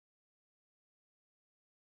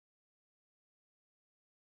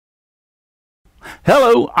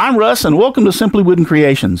Hello, I'm Russ and welcome to Simply Wooden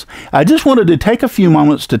Creations. I just wanted to take a few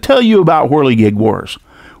moments to tell you about Whirligig Wars.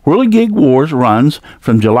 Whirligig Wars runs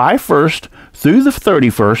from July 1st through the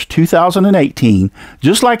 31st, 2018,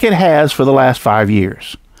 just like it has for the last 5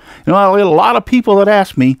 years. You know, I get a lot of people that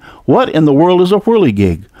ask me, what in the world is a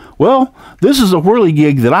whirligig? Well, this is a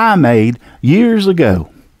whirligig that I made years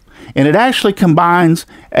ago. And it actually combines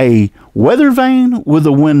a weather vane with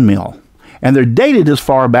a windmill. And they're dated as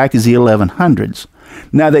far back as the 1100s.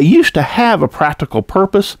 Now, they used to have a practical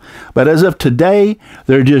purpose, but as of today,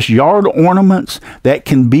 they're just yard ornaments that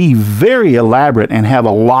can be very elaborate and have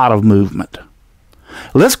a lot of movement.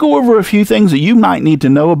 Let's go over a few things that you might need to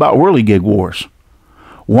know about Whirligig Wars.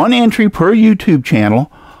 1 entry per YouTube channel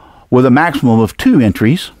with a maximum of 2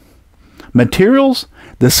 entries. Materials,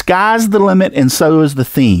 the sky's the limit and so is the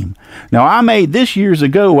theme. Now, I made this years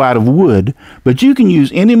ago out of wood, but you can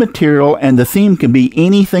use any material and the theme can be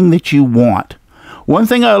anything that you want. One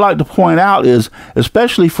thing I'd like to point out is,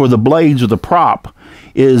 especially for the blades or the prop,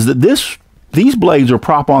 is that these blades or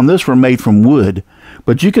prop on this were made from wood,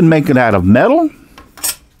 but you can make it out of metal,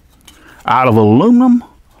 out of aluminum,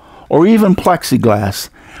 or even plexiglass.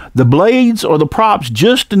 The blades or the props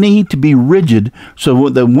just need to be rigid so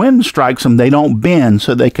when the wind strikes them, they don't bend,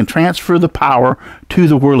 so they can transfer the power to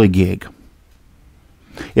the whirligig.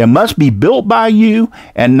 It must be built by you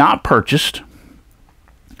and not purchased.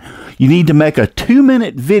 You need to make a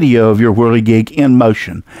 2-minute video of your whirligig in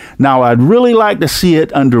motion. Now, I'd really like to see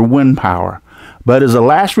it under wind power, but as a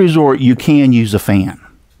last resort, you can use a fan.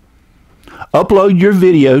 Upload your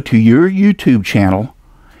video to your YouTube channel,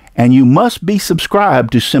 and you must be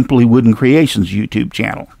subscribed to Simply Wooden Creations YouTube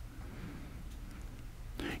channel.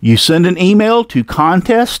 You send an email to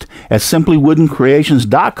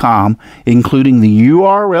contest@simplywoodencreations.com, including the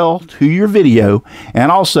URL to your video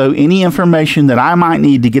and also any information that I might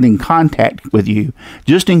need to get in contact with you,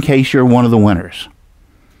 just in case you're one of the winners.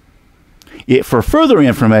 For further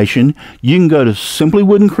information, you can go to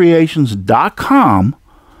simplywoodencreations.com,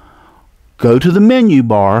 go to the menu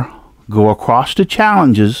bar, go across to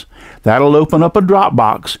challenges. That'll open up a drop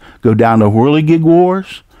box. Go down to Whirligig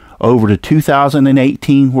Wars, over to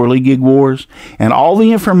 2018 Whirligig Wars, and all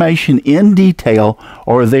the information in detail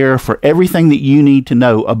are there for everything that you need to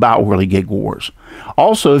know about Whirligig Wars.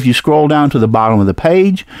 Also, if you scroll down to the bottom of the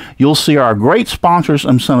page, you'll see our great sponsors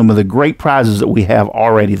and some of the great prizes that we have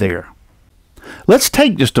already there. Let's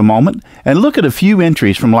take just a moment and look at a few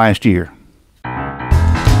entries from last year.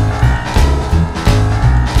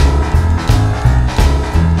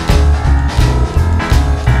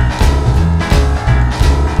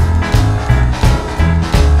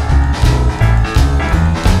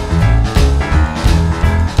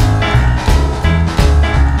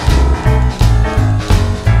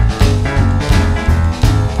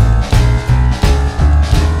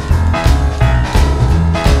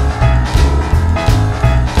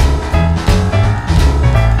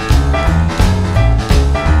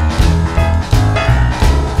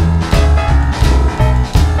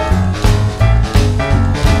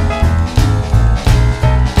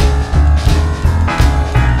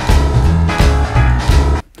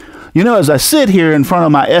 You know, as I sit here in front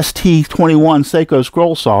of my ST21 Seiko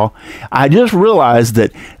scroll saw, I just realized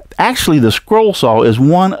that actually the scroll saw is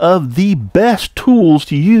one of the best tools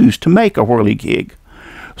to use to make a whirligig.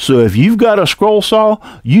 So if you've got a scroll saw,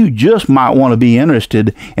 you just might want to be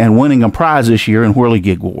interested in winning a prize this year in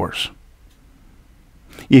Whirligig Wars.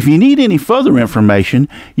 If you need any further information,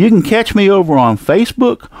 you can catch me over on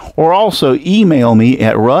Facebook or also email me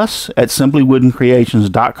at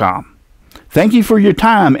russ@simplywoodencreations.com. Thank you for your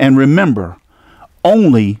time, and remember,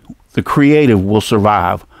 only the creative will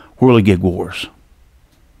survive Whirligig Wars.